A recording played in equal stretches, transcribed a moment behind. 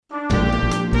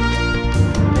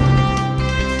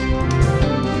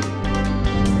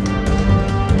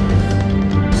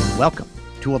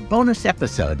to a bonus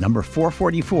episode, number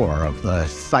 444 of the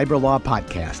Cyber Law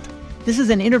Podcast. This is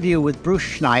an interview with Bruce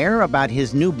Schneier about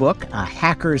his new book, A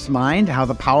Hacker's Mind, How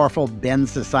the Powerful Bend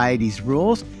Society's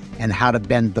Rules and How to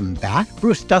Bend Them Back.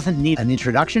 Bruce doesn't need an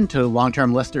introduction to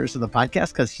long-term listeners of the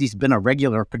podcast because he's been a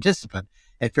regular participant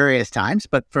at various times.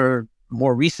 But for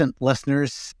more recent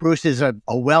listeners, Bruce is a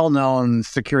well-known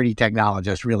security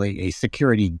technologist, really a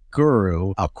security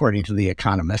guru, according to The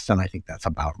Economist, and I think that's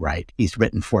about right. He's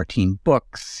written 14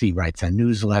 books. He writes a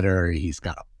newsletter. He's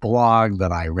got a blog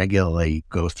that I regularly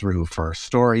go through for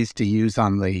stories to use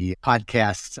on the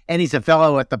podcasts. And he's a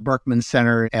fellow at the Berkman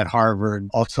Center at Harvard,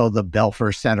 also the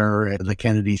Belfer Center at the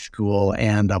Kennedy School,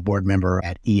 and a board member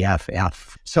at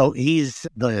EFF. So he's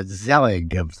the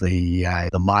Zelig of the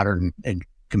modern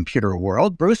computer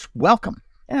world. Bruce, welcome.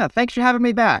 Yeah, thanks for having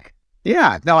me back.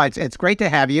 Yeah, no, it's great to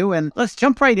have you. And let's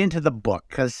jump right into the book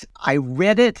because I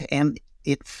read it and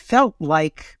it felt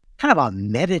like kind of a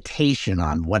meditation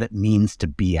on what it means to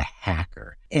be a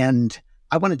hacker. And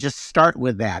I want to just start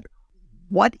with that.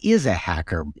 What is a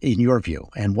hacker in your view?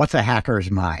 And what's a hacker's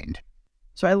mind?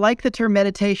 So I like the term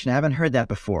meditation. I haven't heard that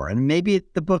before. And maybe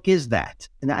the book is that.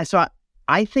 And so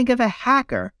I think of a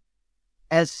hacker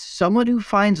as someone who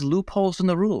finds loopholes in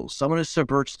the rules, someone who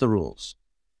subverts the rules.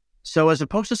 So as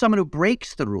opposed to someone who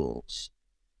breaks the rules,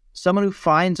 someone who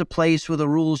finds a place where the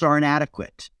rules are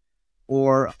inadequate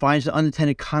or finds an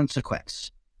unintended consequence.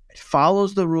 It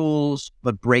follows the rules,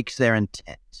 but breaks their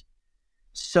intent.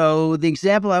 So the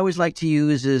example I always like to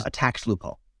use is a tax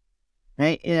loophole,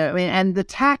 right? And the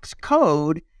tax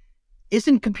code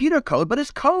isn't computer code, but it's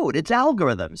code. It's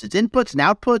algorithms. It's inputs and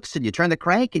outputs, and you turn the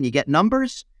crank and you get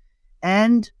numbers.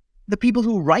 And the people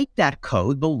who write that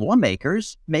code, the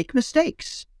lawmakers, make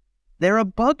mistakes. There are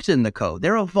bugs in the code.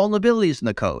 There are vulnerabilities in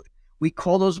the code. We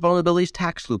call those vulnerabilities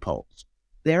tax loopholes.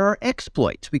 There are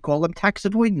exploits. We call them tax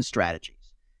avoidance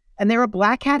strategies. And there are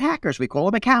black hat hackers. We call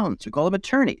them accountants. We call them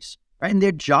attorneys. Right? And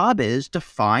their job is to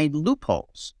find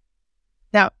loopholes.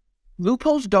 Now,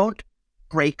 loopholes don't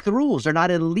break the rules. They're not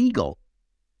illegal.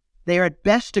 They are at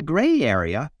best a gray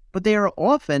area, but they are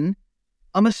often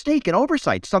a mistake, an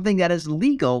oversight, something that is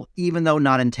legal, even though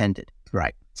not intended.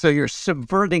 Right. So you're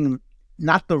subverting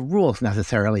not the rules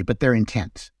necessarily, but their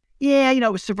intent.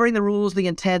 Yeah, subverting the rules, the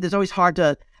intent is always hard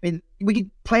to, we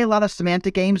can play a lot of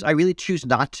semantic games. I really choose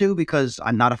not to because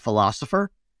I'm not a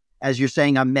philosopher. As you're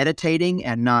saying, I'm meditating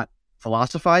and not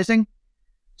philosophizing.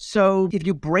 So if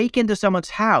you break into someone's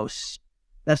house,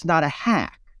 that's not a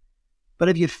hack. But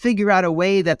if you figure out a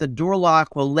way that the door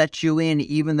lock will let you in,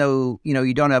 even though,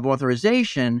 you don't have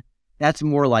authorization, that's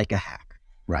more like a hack.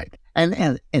 Right.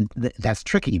 And that's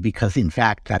tricky because, in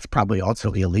fact, that's probably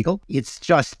also illegal. It's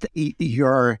just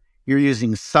you're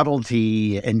using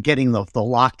subtlety and getting the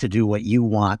lock to do what you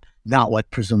want, not what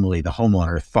presumably the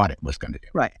homeowner thought it was going to do.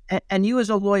 Right. And you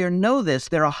as a lawyer know this.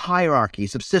 There are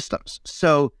hierarchies of systems.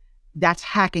 So that's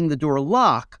hacking the door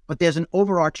lock, but there's an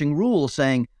overarching rule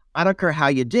saying, I don't care how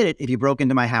you did it. If you broke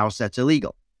into my house, that's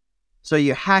illegal. So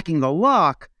you're hacking the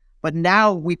lock, but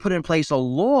now we put in place a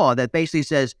law that basically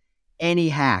says any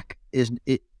hack is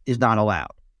not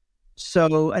allowed.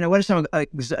 So, and what are some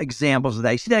examples of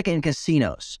that? You see that in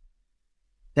casinos,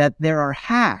 that there are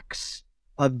hacks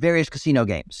of various casino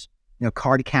games,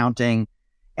 card counting,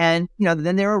 and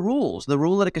then there are rules. The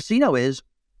rule at a casino is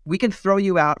we can throw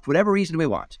you out for whatever reason we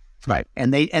want. Right,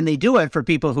 and they do it for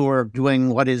people who are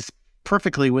doing what is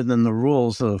perfectly within the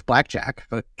rules of blackjack.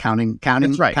 But counting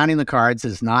the cards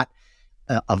is not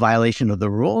a violation of the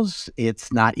rules.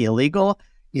 It's not illegal.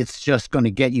 It's just going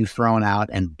to get you thrown out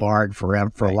and barred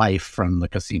forever for life from the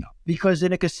casino. Because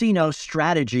in a casino,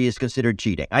 strategy is considered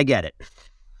cheating. I get it.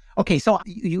 Okay, so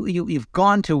you've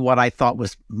gone to what I thought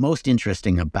was most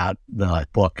interesting about the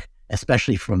book,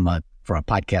 especially for a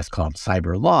podcast called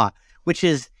Cyber Law, which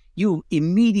is you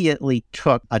immediately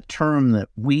took a term that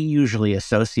we usually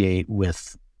associate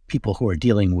with people who are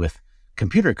dealing with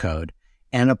computer code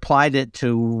and applied it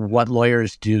to what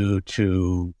lawyers do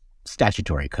to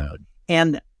statutory code.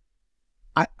 And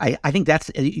I think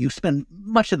you spend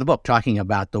much of the book talking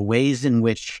about the ways in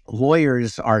which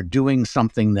lawyers are doing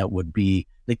something that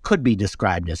could be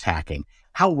described as hacking.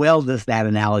 How well does that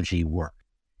analogy work?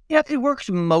 Yeah, it works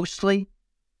mostly.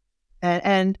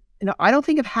 And I don't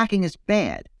think of hacking as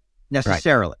bad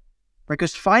necessarily, right?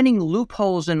 Because finding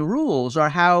loopholes in rules are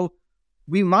how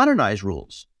we modernize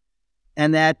rules.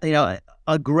 And that,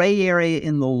 a gray area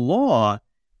in the law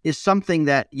is something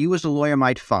that you as a lawyer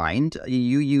might find.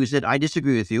 You use it. I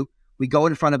disagree with you. We go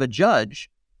in front of a judge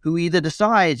who either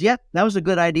decides, that was a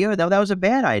good idea or that was a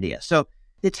bad idea. So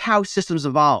it's how systems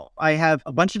evolve. I have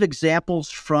a bunch of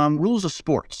examples from rules of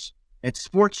sports.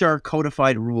 Sports are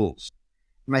codified rules.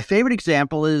 My favorite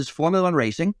example is Formula One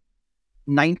racing.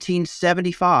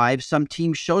 1975, some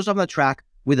team shows up on the track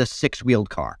with a six-wheeled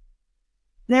car.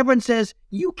 And everyone says,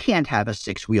 you can't have a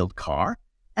six-wheeled car.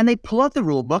 And they pull out the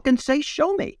rule book and say,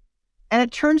 show me. And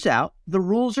it turns out the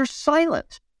rules are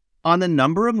silent on the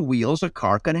number of wheels a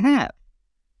car can have.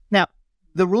 Now,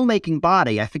 the rulemaking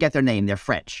body, I forget their name, they're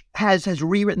French, has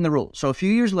rewritten the rules. So a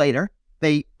few years later,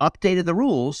 they updated the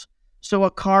rules so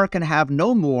a car can have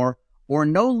no more or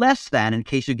no less than, in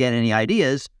case you get any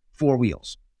ideas, 4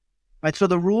 wheels. Right? So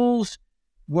the rules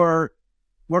were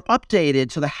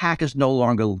updated so the hack is no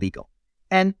longer legal.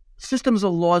 And systems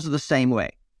of laws are the same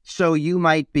way. So you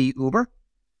might be Uber,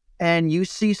 and you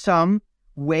see some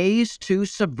ways to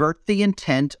subvert the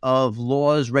intent of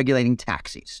laws regulating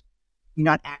taxis. You're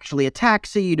not actually a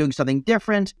taxi, you're doing something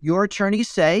different. Your attorneys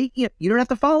say, you don't have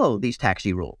to follow these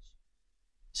taxi rules.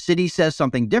 City says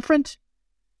something different.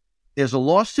 There's a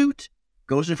lawsuit,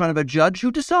 goes in front of a judge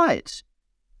who decides.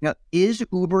 Now, is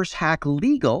Uber's hack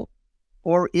legal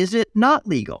or is it not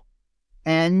legal?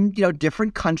 And,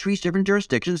 different countries, different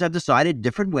jurisdictions have decided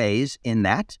different ways in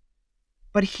that.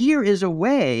 But here is a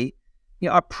way,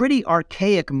 a pretty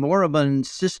archaic, moribund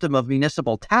system of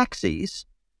municipal taxis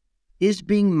is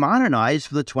being modernized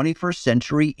for the 21st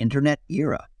century internet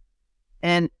era.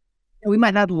 And we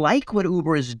might not like what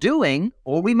Uber is doing,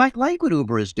 or we might like what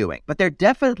Uber is doing, but they're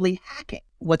definitely hacking.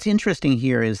 What's interesting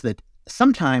here is that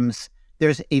sometimes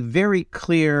there's a very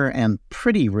clear and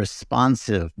pretty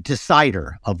responsive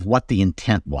decider of what the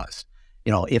intent was.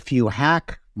 If you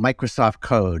hack Microsoft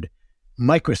code,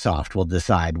 Microsoft will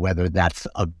decide whether that's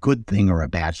a good thing or a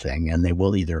bad thing, and they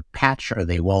will either patch or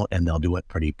they won't, and they'll do it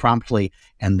pretty promptly,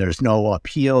 and there's no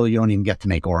appeal. You don't even get to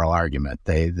make oral argument.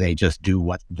 They just do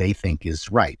what they think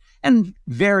is right. And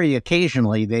very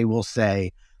occasionally they will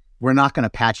say, we're not going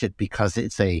to patch it because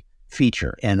it's a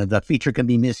feature, and the feature can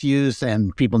be misused,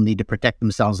 and people need to protect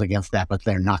themselves against that, but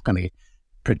they're not going to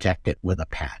protect it with a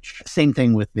patch. Same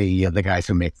thing with the guys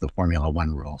who make the Formula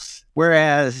One rules.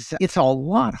 Whereas it's a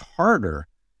lot harder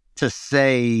to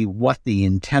say what the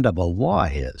intent of a law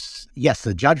is. Yes,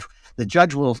 the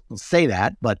judge will say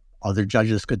that, but other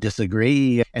judges could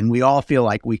disagree, and we all feel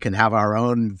like we can have our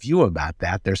own view about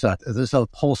that. There's a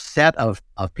whole set of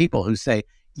people who say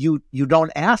you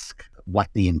don't ask what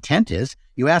the intent is.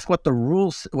 You ask what the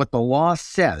law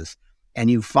says, and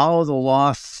you follow the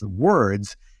law's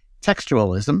words,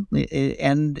 textualism,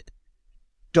 and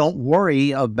don't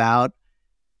worry about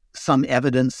some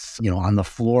evidence, on the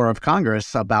floor of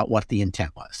Congress about what the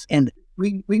intent was. And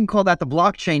we can call that the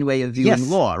blockchain way of viewing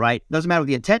law, right? Doesn't matter what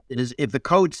the intent is. If the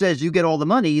code says you get all the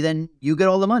money, then you get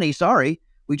all the money. Sorry,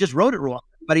 we just wrote it wrong.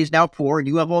 But he's now poor and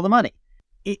you have all the money.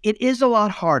 It is a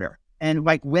lot harder. And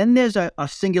like when there's a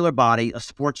singular body, a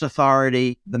sports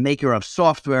authority, the maker of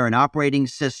software and operating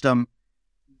system,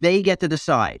 they get to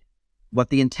decide what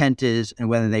the intent is and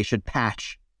whether they should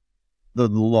patch the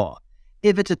law.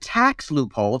 If it's a tax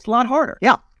loophole, it's a lot harder.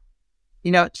 Yeah.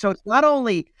 So it's not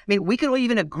only, we could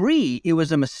even agree it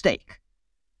was a mistake,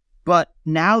 but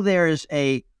now there's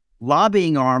a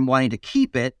lobbying arm wanting to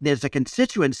keep it. There's a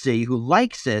constituency who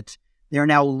likes it. There are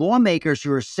now lawmakers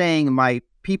who are saying, my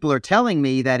people are telling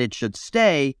me that it should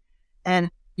stay. And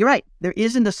you're right, there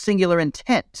isn't a singular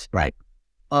intent. Right.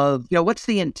 Of, what's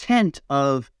the intent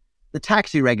of the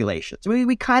taxi regulations?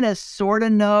 We kind of sort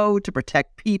of know to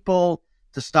protect people,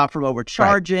 to stop from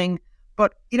overcharging, right.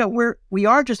 But we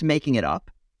are just making it up,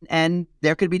 and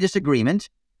there could be disagreement,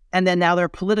 and then now there are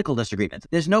political disagreements.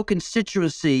 There's no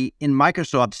constituency in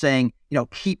Microsoft saying,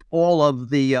 keep all of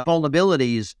the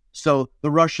vulnerabilities so the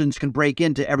Russians can break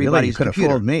into everybody's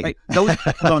computer. Really? You could have Right? fooled me. Those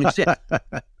people don't exist.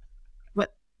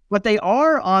 But they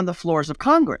are on the floors of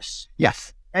Congress.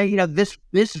 Yes. And,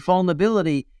 this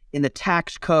vulnerability in the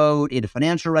tax code, in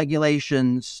financial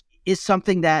regulations, is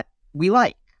something that we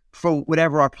like for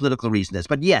whatever our political reason is.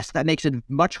 But yes, that makes it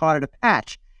much harder to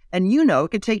patch. And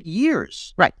it can take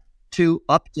years, right, to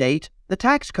update the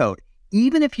tax code,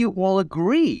 even if you all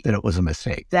agree that it was a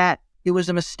mistake.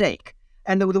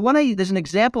 And there's an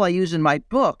example I use in my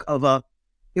book of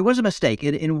it was a mistake.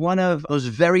 In one of those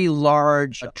very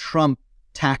large Trump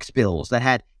tax bills that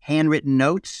had handwritten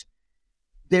notes,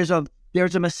 there's a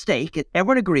mistake.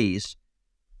 Everyone agrees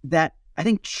that I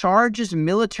think charges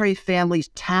military families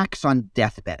tax on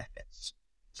death benefits.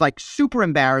 It's like super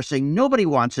embarrassing. Nobody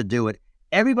wants to do it.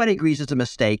 Everybody agrees it's a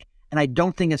mistake, and I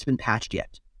don't think it's been patched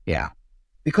yet. Yeah.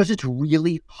 Because it's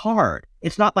really hard.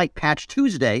 It's not like Patch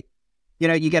Tuesday.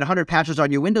 You get 100 patches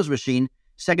on your Windows machine,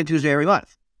 second Tuesday every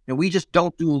month. We just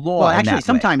don't do law. Well, actually,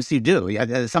 sometimes you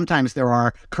do. Sometimes there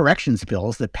are corrections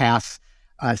bills that pass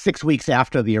 6 weeks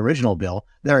after the original bill.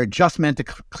 They're just meant to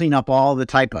clean up all the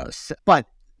typos. But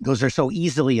those are so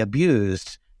easily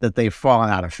abused that they've fallen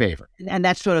out of favor. And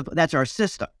that's our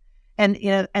system. And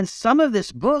and some of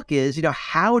this book is,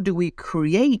 how do we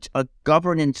create a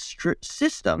governance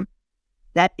system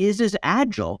that is as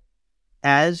agile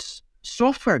as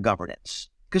software governance?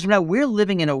 Because now we're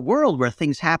living in a world where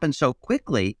things happen so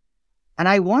quickly, and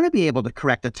I want to be able to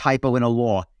correct a typo in a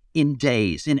law in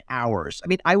days, in hours. I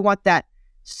mean, I want that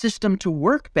system to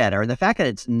work better. And the fact that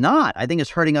it's not, I think, is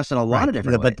hurting us in a lot of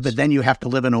different ways. But then you have to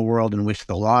live in a world in which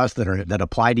the laws that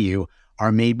apply to you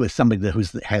are made with somebody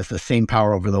that has the same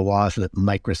power over the laws that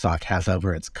Microsoft has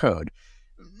over its code.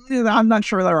 I'm not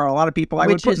sure there are a lot of people I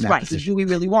would put in that position. Do we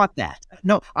really want that?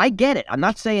 No, I get it. I'm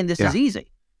not saying this is easy.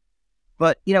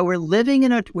 But,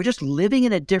 we're just living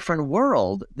in a different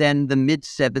world than the mid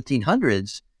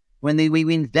 1700s when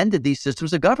we invented these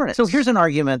systems of governance. So here's an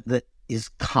argument that is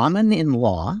common in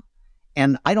law,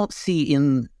 and I don't see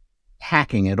in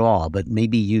hacking at all, but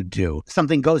maybe you do.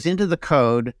 Something goes into the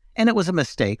code, and it was a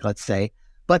mistake, let's say,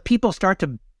 but people start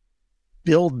to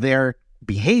build their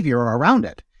behavior around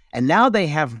it. And now they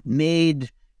have made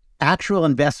actual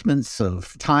investments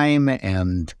of time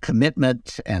and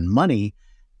commitment and money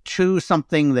to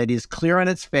something that is clear on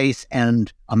its face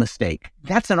and a mistake.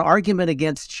 That's an argument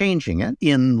against changing it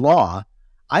in law.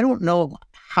 I don't know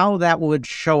how that would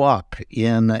show up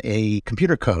in a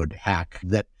computer code hack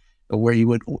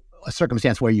a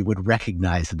circumstance where you would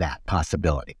recognize that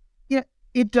possibility. Yeah,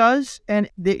 it does. And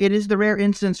it is the rare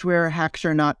instance where hacks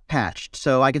are not patched.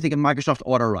 So I can think of Microsoft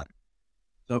Autorun.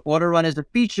 So Autorun is a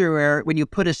feature where when you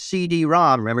put a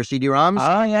CD-ROM, remember CD-ROMs?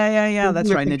 Oh, yeah.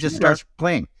 That's right. And it just starts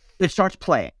playing. It starts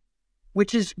playing,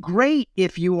 which is great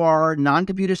if you are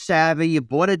non-computer savvy, you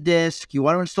bought a disc, you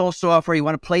want to install software, you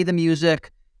want to play the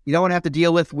music, you don't want to have to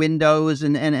deal with Windows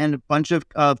and a bunch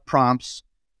of prompts.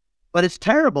 But it's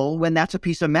terrible when that's a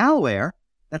piece of malware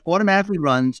that automatically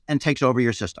runs and takes over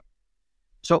your system.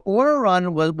 So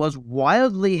Autorun was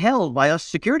wildly held by us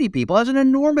security people as an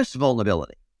enormous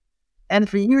vulnerability. And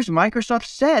for years, Microsoft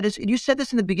said, you said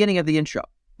this in the beginning of the intro,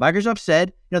 Microsoft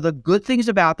said, the good things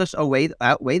about this outweigh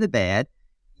the bad.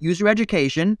 User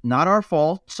education, not our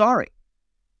fault, sorry.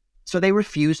 So they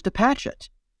refused to patch it.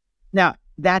 Now,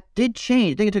 that did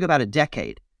change. I think it took about a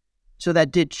decade. So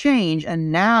that did change,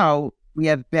 and now we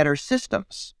have better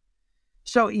systems.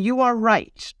 So you are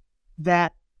right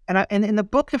that, and in the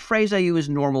book, the phrase I use is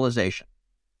normalization.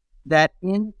 That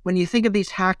when you think of these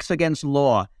hacks against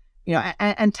law,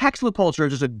 and tax loopholes are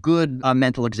just a good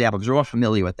mental example because we're all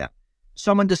familiar with them.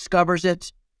 Someone discovers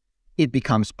it, it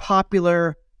becomes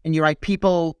popular, and you're right,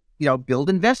 people, build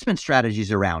investment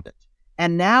strategies around it.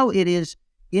 And now it is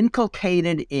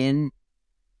inculcated in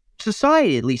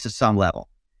society, at least at some level.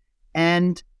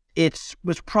 And it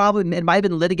might have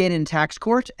been litigated in tax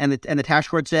court, and the tax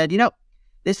court said,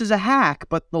 this is a hack,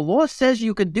 but the law says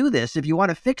you can do this. If you want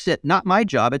to fix it, not my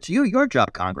job, it's your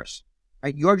job, Congress,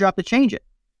 right? Your job to change it.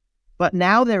 But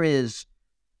now there is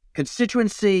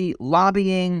constituency,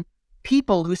 lobbying,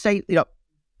 people who say,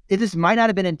 this might not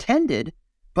have been intended,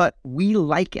 but we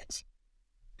like it.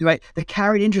 Right? The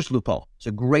carried interest loophole is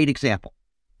a great example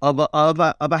of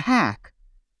a hack,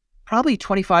 probably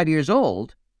 25 years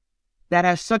old, that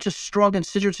has such a strong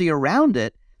constituency around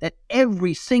it that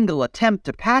every single attempt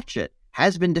to patch it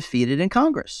has been defeated in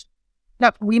Congress.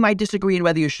 Now, we might disagree on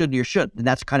whether you should or shouldn't, and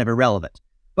that's kind of irrelevant,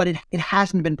 but it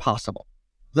hasn't been possible.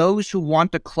 Those who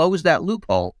want to close that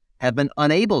loophole have been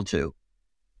unable to,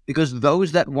 because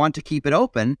those that want to keep it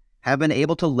open have been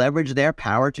able to leverage their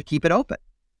power to keep it open.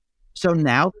 So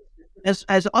now it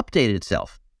has updated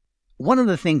itself. One of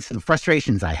the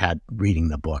frustrations I had reading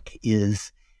the book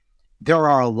is there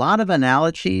are a lot of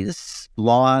analogies,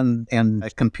 law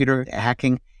and computer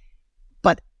hacking,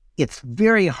 but it's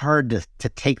very hard to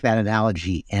take that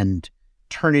analogy and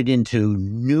turn it into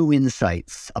new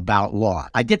insights about law.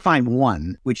 I did find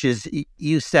one, which is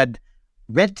you said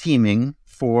red teaming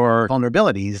for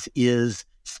vulnerabilities is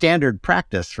standard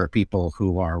practice for people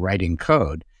who are writing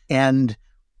code. And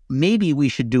maybe we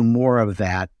should do more of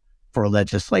that for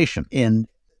legislation. And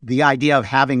the idea of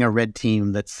having a red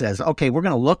team that says, okay, we're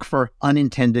going to look for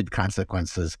unintended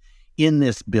consequences in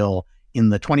this bill in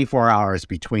the 24 hours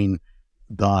between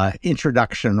the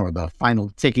introduction or the final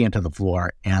taking it to the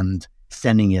floor and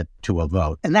sending it to a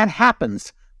vote. And that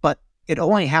happens, but it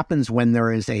only happens when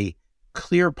there is a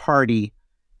clear party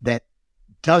that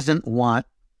doesn't want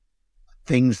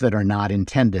things that are not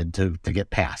intended to get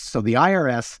passed. So the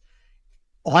IRS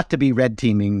ought to be red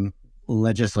teaming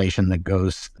legislation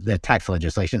the tax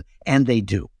legislation, and they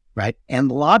do, right?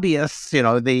 And lobbyists,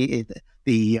 the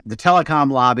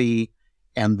telecom lobby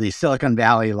and the Silicon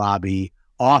Valley lobby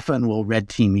often will red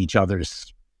team each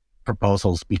other's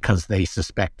proposals because they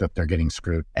suspect that they're getting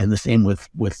screwed. And the same with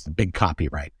big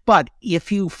copyright. But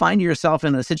if you find yourself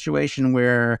in a situation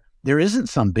where there isn't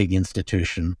some big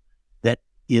institution that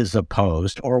is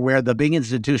opposed, or where the big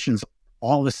institutions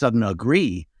all of a sudden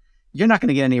agree, you're not going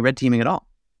to get any red teaming at all.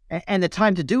 And the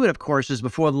time to do it, of course, is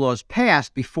before the law is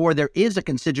passed, before there is a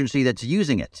constituency that's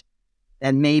using it.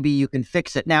 And maybe you can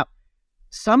fix it. Now,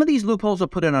 some of these loopholes are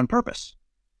put in on purpose.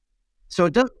 So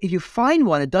if you find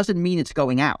one, it doesn't mean it's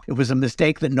going out. It was a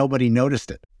mistake that nobody noticed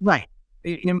it. Right.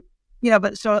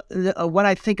 But so what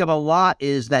I think of a lot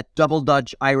is that double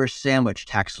Dutch Irish sandwich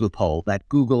tax loophole that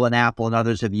Google and Apple and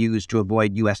others have used to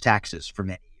avoid U.S. taxes for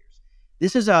many years.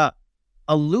 This is a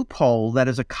loophole that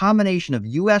is a combination of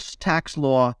U.S. tax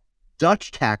law,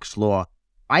 Dutch tax law,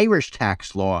 Irish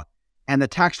tax law, and the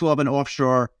tax law of an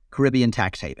offshore Caribbean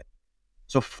tax haven.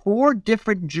 So 4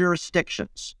 different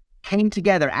jurisdictions came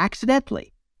together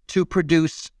accidentally to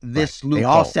produce this loophole. They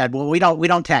all said, well, we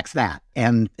don't tax that,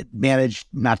 and managed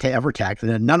not to ever tax.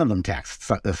 And none of them taxed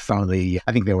some of the,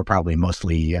 I think they were probably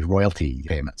mostly royalty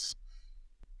payments.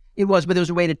 It was, but there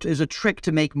was a trick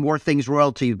to make more things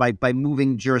royalty by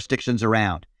moving jurisdictions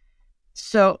around.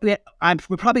 So we're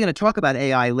probably going to talk about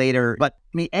AI later, but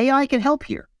I mean, AI can help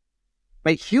here.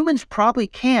 Right? Humans probably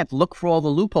can't look for all the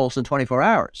loopholes in 24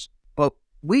 hours, but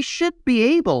we should be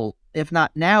able, if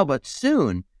not now, but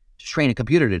soon, to train a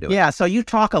computer to do it. Yeah, so you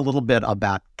talk a little bit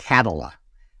about Català,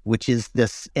 which is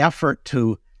this effort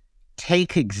to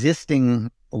take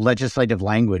existing legislative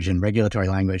language and regulatory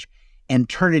language and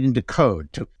turn it into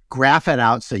code, to graph it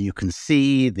out so you can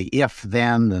see the if,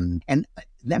 then, and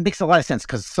that makes a lot of sense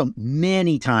because so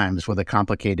many times with a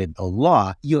complicated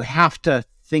law, you have to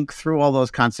think through all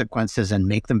those consequences and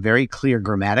make them very clear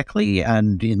grammatically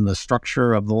and in the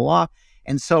structure of the law.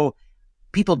 And so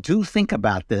people do think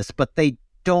about this, but they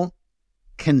don't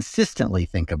consistently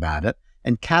think about it.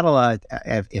 And Català,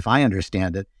 if I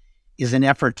understand it, is an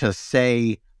effort to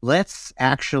say, let's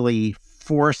actually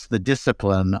force the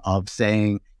discipline of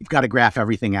saying, you've got to graph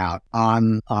everything out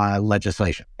on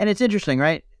legislation. And it's interesting,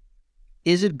 right?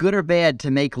 Is it good or bad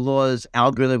to make laws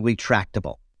algorithmically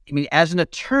tractable? I mean, as an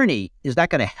attorney, is that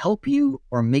going to help you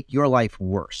or make your life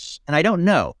worse? And I don't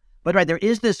know. But right, there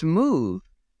is this move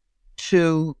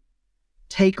to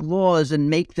take laws and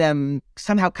make them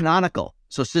somehow canonical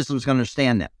so systems can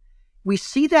understand them. We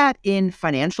see that in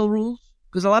financial rules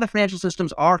because a lot of financial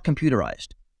systems are computerized.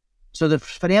 So the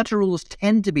financial rules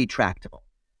tend to be tractable.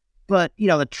 But,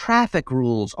 the traffic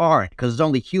rules aren't because it's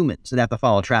only humans that have to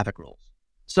follow traffic rules.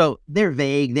 So they're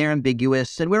vague, they're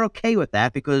ambiguous, and we're okay with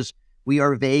that because we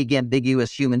are vague,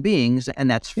 ambiguous human beings, and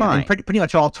that's fine. And pretty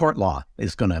much all tort law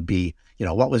is going to be,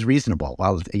 what was reasonable.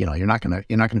 Well, you're not going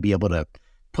to be able to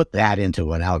put that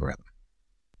into an algorithm.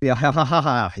 Yeah,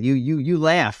 you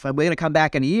laugh. We're going to come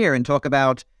back in a year and talk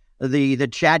about the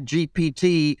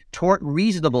ChatGPT tort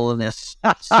reasonableness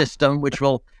system, which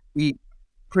will be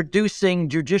producing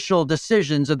judicial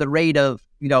decisions at the rate of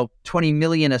 20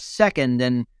 million a second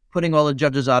and putting all the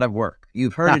judges out of work.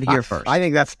 You've heard it here first. I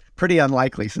think that's pretty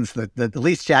unlikely since at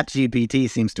least ChatGPT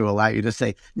seems to allow you to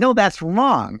say, no, that's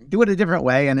wrong. Do it a different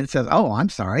way. And it says, oh, I'm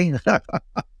sorry.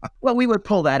 Well, we would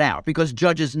pull that out because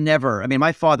judges never,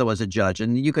 my father was a judge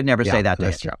and you could never say that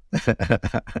to him. That's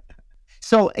true.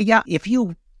 So, if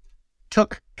you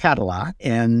took Català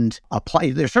and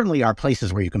apply, there certainly are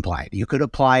places where you can apply it. You could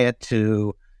apply it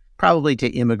probably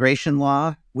to immigration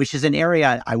law, which is an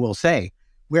area, I will say,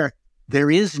 where there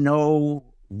is no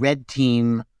red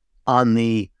team on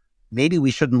the maybe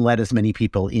we shouldn't let as many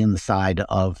people inside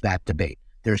of that debate.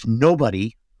 There's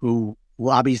nobody who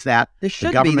lobbies that. There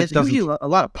should be. There's usually a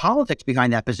lot of politics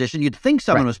behind that position. You'd think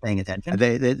someone was paying attention.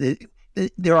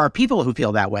 There are people who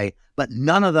feel that way, but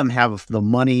none of them have the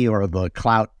money or the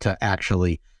clout to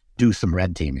actually do some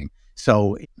red teaming.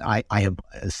 So I have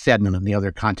said in the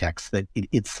other contexts that it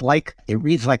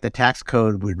reads like the tax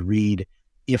code would read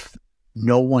if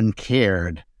no one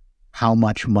cared how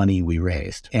much money we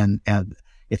raised. And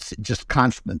it's just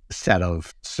constant set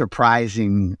of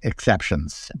surprising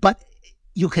exceptions. But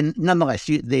you can, nonetheless,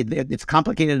 it's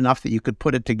complicated enough that you could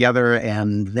put it together,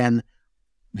 and then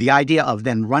the idea of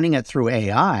then running it through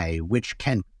AI, which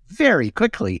can very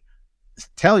quickly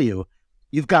tell you,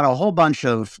 you've got a whole bunch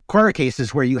of court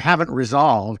cases where you haven't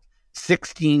resolved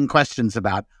 16 questions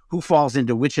about who falls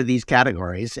into which of these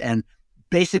categories, and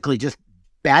basically just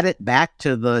bat it back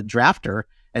to the drafter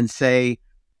and say,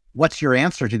 what's your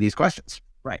answer to these questions?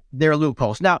 Right. There are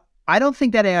loopholes. Now, I don't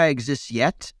think that AI exists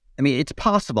yet. It's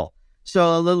possible.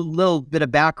 So a little bit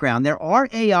of background. There are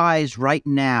AIs right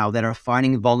now that are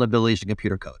finding vulnerabilities in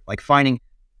computer code, like finding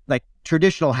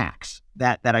traditional hacks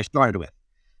that I started with.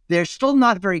 They're still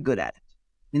not very good at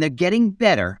it. mean, they're getting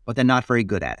better, but they're not very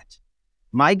good at it.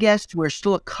 My guess, we're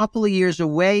still a couple of years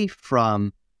away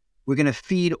from, we're going to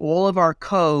feed all of our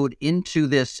code into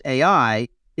this AI.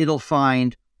 It'll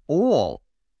find all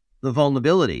the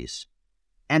vulnerabilities.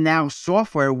 And now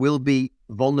software will be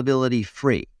vulnerability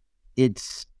free.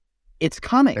 It's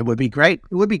coming. It would be great.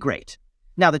 It would be great.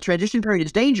 Now, the transition period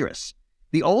is dangerous.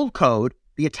 The old code,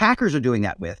 the attackers are doing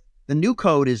that with. The new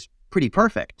code is pretty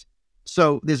perfect.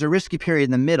 So there's a risky period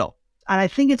in the middle. And I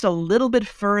think it's a little bit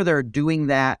further doing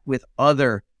that with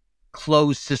other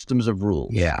closed systems of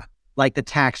rules. Yeah. Like the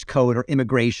tax code or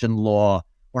immigration law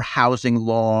or housing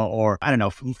law or, I don't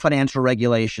know, financial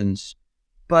regulations.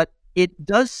 But it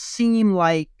does seem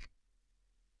like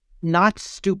not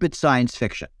stupid science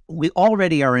fiction. We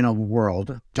already are in a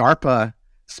world, DARPA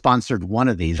sponsored one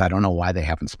of these. I don't know why they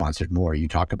haven't sponsored more. You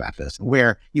talk about this,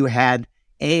 where you had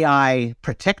AI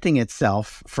protecting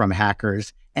itself from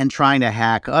hackers and trying to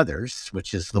hack others,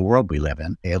 which is the world we live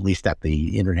in, at least at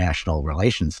the international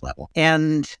relations level.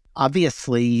 And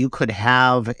obviously, you could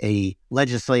have a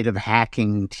legislative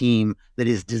hacking team that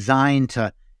is designed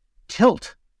to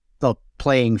tilt the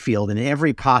playing field in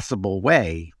every possible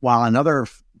way, while another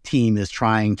team is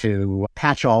trying to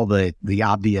patch all the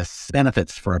obvious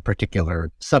benefits for a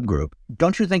particular subgroup.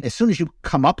 Don't you think as soon as you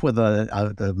come up with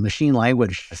a machine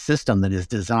language system that is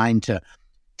designed to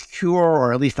cure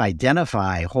or at least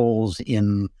identify holes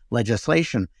in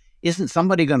legislation, isn't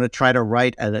somebody going to try to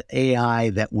write an AI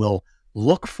that will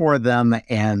look for them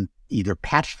and either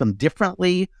patch them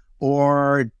differently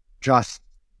or just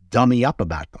dummy up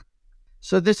about them?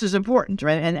 So this is important,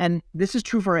 right? And this is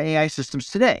true for AI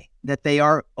systems today, that they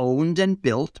are owned and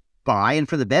built by and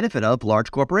for the benefit of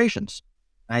large corporations.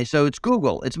 Right? So it's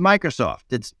Google, it's Microsoft,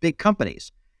 it's big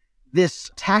companies. This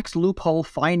tax loophole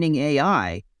finding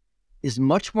AI is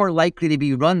much more likely to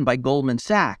be run by Goldman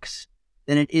Sachs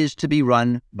than it is to be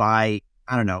run by,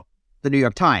 I don't know, the New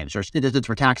York Times or Citizens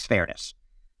for Tax Fairness.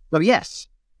 So yes,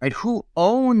 right? Who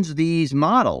owns these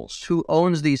models, who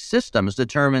owns these systems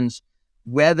determines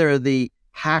whether the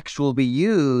hacks will be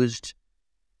used,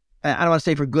 I don't want to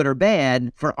say for good or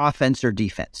bad, for offense or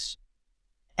defense.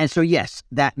 And so, yes,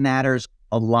 that matters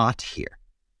a lot here.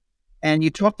 And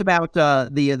you talked about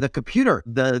the computer,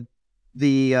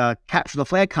 the capture the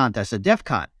flag contest at DEF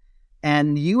CON.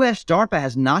 And U.S. DARPA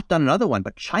has not done another one,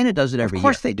 but China does it every year. Of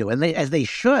course they do, and as they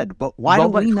should. But why do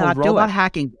we not do it? Robot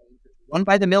hacking run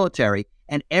by the military,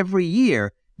 and every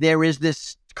year there is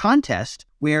this contest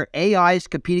where AIs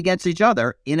compete against each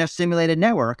other in a simulated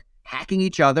network, hacking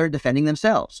each other, defending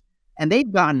themselves. And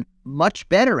they've gotten much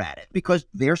better at it because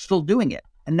they're still doing it.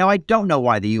 And now I don't know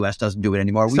why the U.S. doesn't do it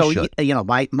anymore. We should. You know,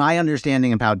 my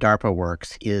understanding of how DARPA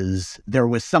works is there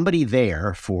was somebody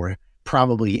there for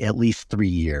probably at least 3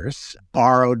 years,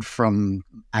 borrowed from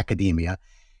academia,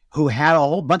 who had a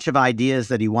whole bunch of ideas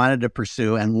that he wanted to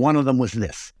pursue. And one of them was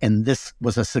this. And this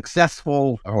was a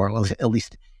successful, or at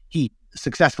least he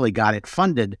successfully got it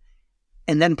funded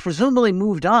and then presumably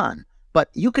moved on. But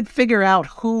you could figure out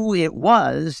who it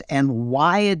was and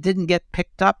why it didn't get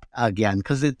picked up again,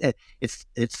 because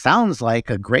it sounds like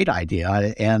a great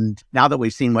idea. And now that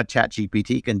we've seen what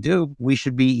ChatGPT can do, we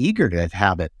should be eager to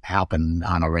have it happen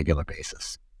on a regular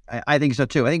basis. I think so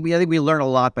too. I think we learn a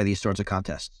lot by these sorts of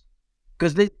contests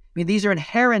because these are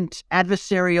inherent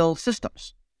adversarial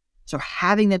systems. So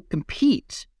having them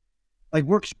compete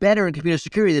works better in computer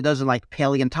security than it does in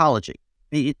paleontology,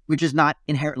 which is not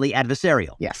inherently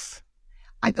adversarial. Yes.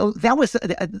 That was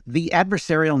the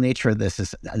adversarial nature of this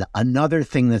is another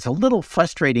thing that's a little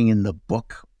frustrating in the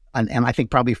book, and I think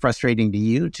probably frustrating to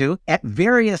you too. At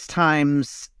various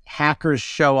times, hackers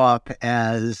show up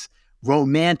as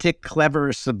romantic,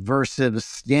 clever subversives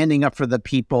standing up for the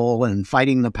people and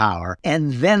fighting the power.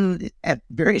 And then at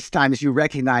various times you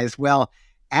recognize, well,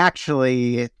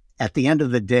 actually, at the end of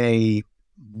the day,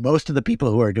 most of the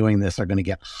people who are doing this are going to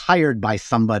get hired by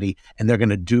somebody and they're going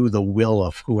to do the will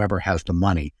of whoever has the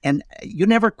money. And you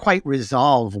never quite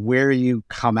resolve where you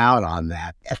come out on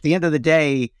that. At the end of the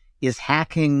day, is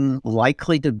hacking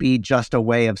likely to be just a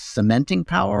way of cementing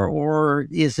power, or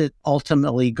is it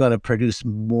ultimately going to produce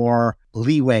more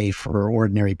leeway for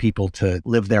ordinary people to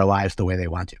live their lives the way they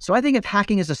want to? So I think if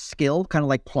hacking is a skill, kind of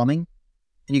like plumbing,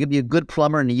 and you can be a good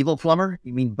plumber and an evil plumber,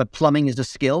 but plumbing is a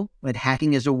skill, but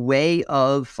hacking is a way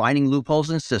of finding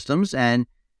loopholes in systems, and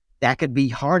that could be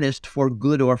harnessed for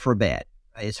good or for bad.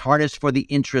 It's harnessed for the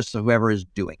interests of whoever is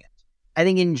doing it. I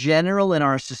think in general in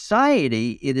our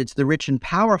society, it's the rich and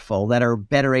powerful that are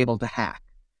better able to hack.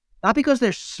 Not because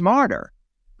they're smarter,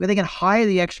 but they can hire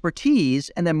the expertise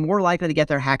and they're more likely to get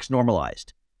their hacks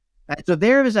normalized. So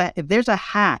if there's a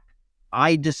hack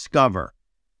I discover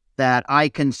that I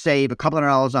can save a couple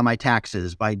 $100 on my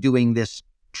taxes by doing this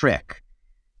trick.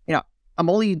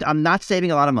 I'm not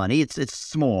saving a lot of money. It's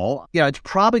small. It's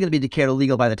probably going to be declared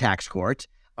illegal by the tax court.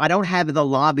 I don't have the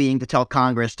lobbying to tell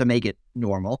Congress to make it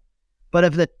normal. But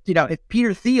if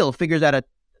Peter Thiel figures out a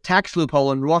tax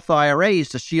loophole in Roth IRAs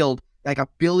to shield like $1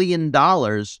 billion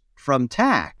from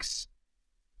tax,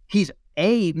 he's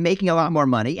making a lot more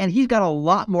money, and he's got a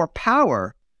lot more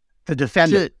power to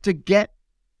defend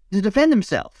to defend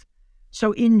himself.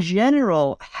 So in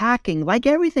general, hacking, like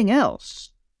everything else,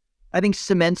 I think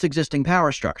cements existing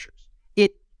power structures.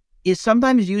 It is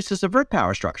sometimes used to subvert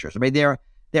power structures. I mean,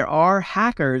 there are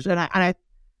hackers, and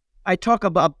I talk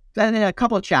about in a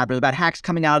couple of chapters about hacks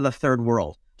coming out of the third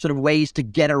world, sort of ways to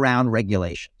get around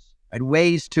regulations, right?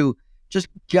 Ways to just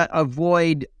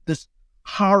avoid this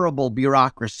horrible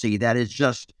bureaucracy that is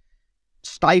just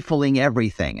stifling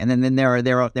everything. And then there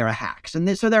are hacks,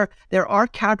 and so there are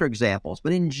counterexamples.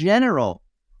 But in general,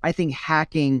 I think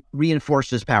hacking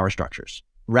reinforces power structures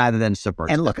rather than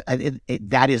subverts. And look,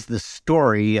 that is the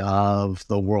story of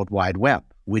the World Wide Web,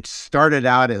 which started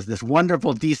out as this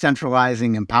wonderful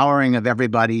decentralizing, empowering of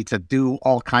everybody to do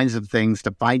all kinds of things,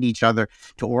 to find each other,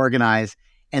 to organize.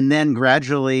 And then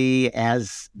gradually,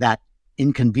 as that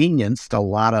inconvenienced a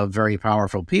lot of very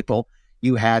powerful people,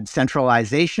 you had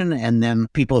centralization, and then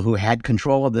people who had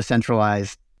control of the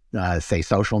centralized, say,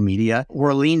 social media,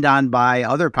 were leaned on by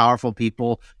other powerful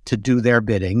people to do their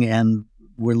bidding. And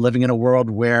we're living in a world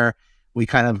where we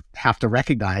kind of have to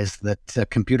recognize that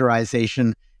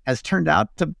computerization has turned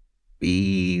out to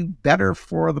be better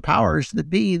for the powers that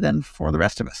be than for the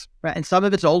rest of us. Right. And some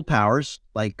of it's old powers,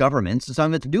 like governments, and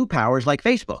some of it's new powers, like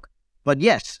Facebook. But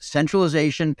yes,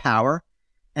 centralization, power,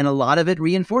 and a lot of it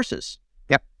reinforces.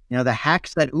 Yep. The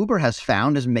hacks that Uber has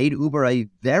found has made Uber a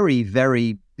very,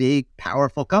 very big,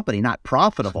 powerful company. Not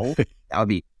profitable. That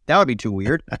would be too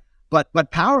weird,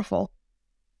 but powerful.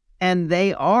 And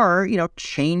they are,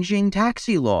 changing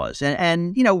taxi laws.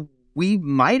 And we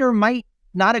might or might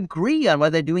not agree on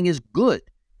what they're doing is good.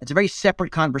 It's a very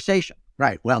separate conversation.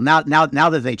 Right. Well, now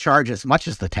that they charge as much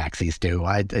as the taxis do,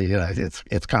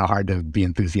 it's kind of hard to be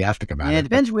enthusiastic about it. It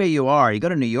depends where you are. You go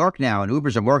to New York now, and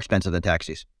Ubers are more expensive than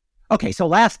taxis. Okay, so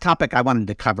last topic I wanted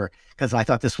to cover, because I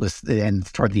thought this was, and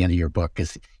it's toward the end of your book,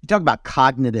 is you talk about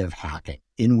cognitive hacking,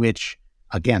 in which,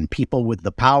 again, people with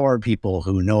the power, people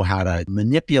who know how to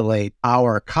manipulate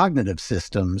our cognitive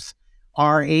systems,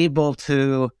 are able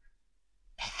to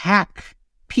hack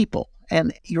people.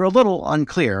 And you're a little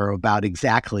unclear about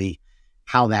exactly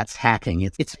how that's hacking.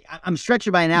 I'm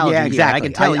stretching my analogy. Yeah, exactly. Here. I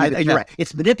can tell you. You're right.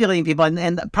 It's manipulating people.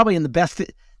 And probably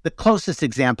the closest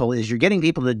example is you're getting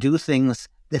people to do things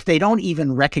that they don't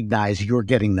even recognize you're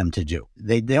getting them to do.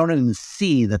 They don't even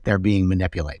see that they're being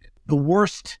manipulated. The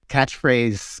worst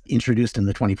catchphrase introduced in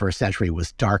the 21st century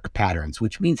was dark patterns,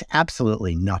 which means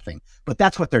absolutely nothing. But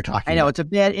that's what they're talking about. I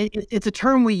know it's a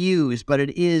term we use, but it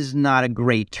is not a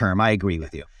great term. I agree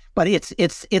with you. But it's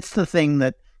the thing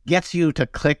that gets you to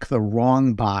click the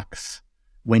wrong box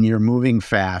when you're moving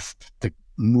fast to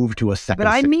move to a second. But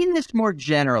I mean this more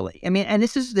generally. I mean, and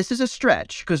this is a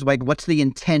stretch, because what's the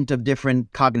intent of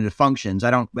different cognitive functions?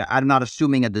 I'm not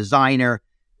assuming a designer,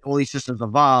 all these systems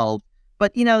evolved,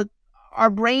 but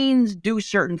our brains do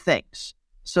certain things.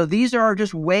 So these are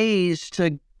just ways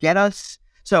to get us.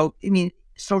 So,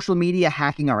 social media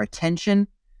hacking our attention,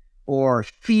 or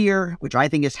fear, which I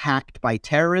think is hacked by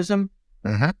terrorism.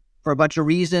 Mm-hmm. For a bunch of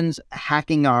reasons,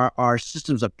 hacking our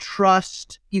systems of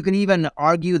trust. You can even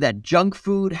argue that junk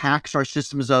food hacks our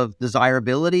systems of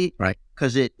desirability, right?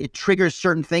 Because it triggers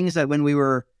certain things that when we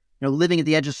were living at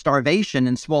the edge of starvation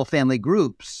in small family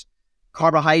groups,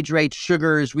 carbohydrates,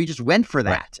 sugars, we just went for that.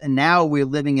 Right. And now we're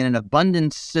living in an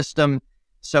abundance system.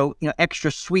 So,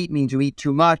 extra sweet means you eat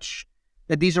too much.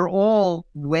 That these are all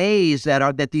ways that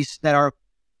our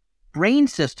brain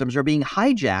systems are being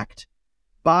hijacked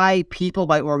by people,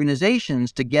 by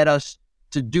organizations, to get us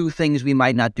to do things we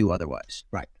might not do otherwise.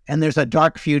 Right. And there's a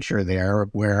dark future there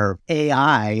where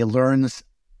AI learns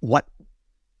what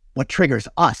triggers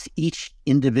us, each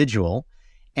individual,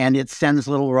 and it sends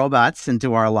little robots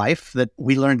into our life that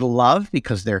we learn to love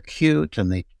because they're cute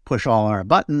and they push all our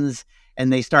buttons,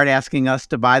 and they start asking us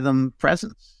to buy them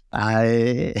presents.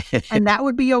 And that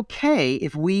would be okay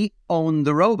if we own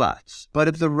the robots. But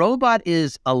if the robot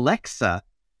is Alexa,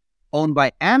 owned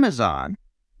by Amazon,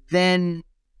 then,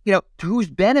 to whose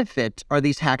benefit are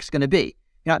these hacks going to be?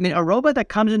 A robot that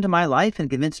comes into my life and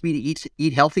convinces me to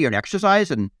eat healthier and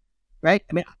exercise, and right?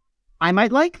 I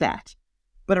might like that.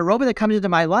 But a robot that comes into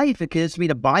my life and convinces me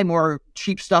to buy more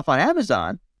cheap stuff on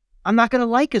Amazon, I'm not going to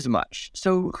like as much.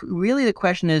 So really the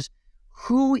question is,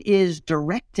 who is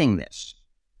directing this?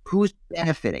 Who's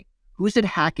benefiting? Who's it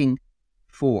hacking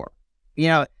for?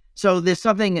 So there's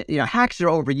something, hacks are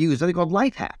overused. They're called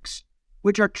life hacks,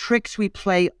 which are tricks we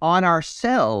play on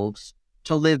ourselves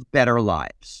to live better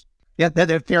lives. Yeah,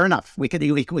 they're fair enough. We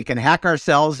can hack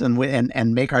ourselves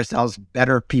and make ourselves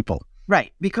better people.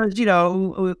 Right. Because,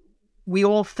 we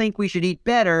all think we should eat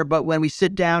better, but when we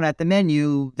sit down at the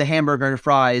menu, the hamburger and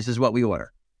fries is what we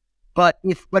order. But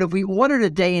if we ordered a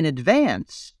day in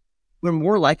advance, we're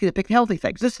more likely to pick healthy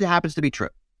things. This happens to be true,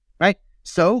 right?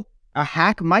 So a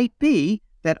hack might be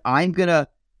that I'm going to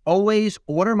always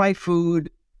order my food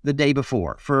the day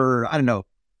before for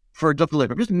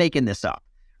delivery. I'm just making this up,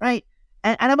 right?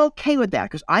 And I'm okay with that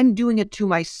because I'm doing it to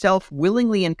myself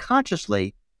willingly and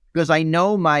consciously because I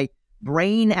know my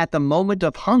brain at the moment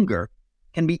of hunger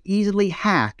can be easily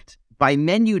hacked by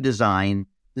menu designed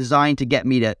to get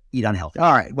me to eat unhealthy.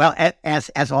 All right. Well,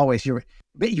 as always, you're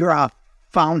a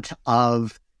fount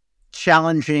of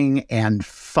challenging and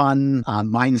fun,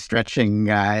 mind-stretching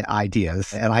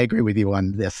ideas. And I agree with you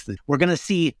on this. We're going to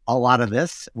see a lot of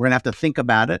this. We're going to have to think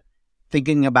about it.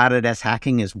 Thinking about it as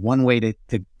hacking is one way to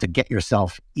get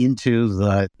yourself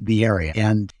into the area.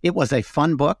 And it was a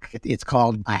fun book. It's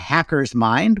called A Hacker's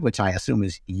Mind, which I assume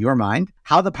is your mind.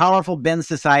 How the Powerful Bend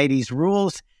Society's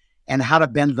Rules and How to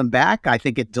Bend Them Back. I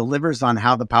think it delivers on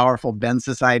how the powerful bend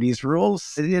society's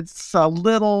rules. It's a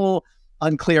little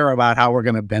unclear about how we're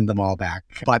going to bend them all back,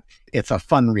 but it's a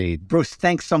fun read. Bruce,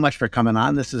 thanks so much for coming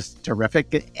on. This is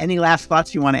terrific. Any last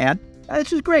thoughts you want to add?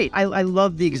 This is great. I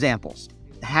love the examples.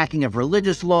 Hacking of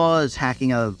religious laws,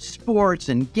 hacking of sports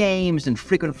and games and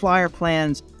frequent flyer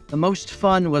plans. The most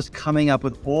fun was coming up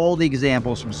with all the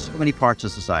examples from so many parts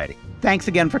of society. Thanks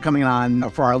again for coming on.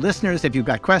 For our listeners, if you've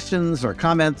got questions or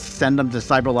comments, send them to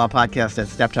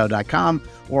cyberlawpodcast@steptoe.com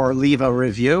or leave a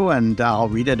review and I'll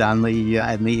read it on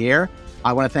the air.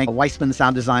 I want to thank Weissman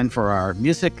Sound Design for our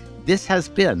music. This has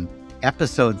been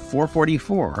episode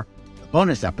 444, the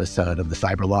bonus episode of the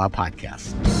Cyber Law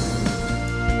Podcast.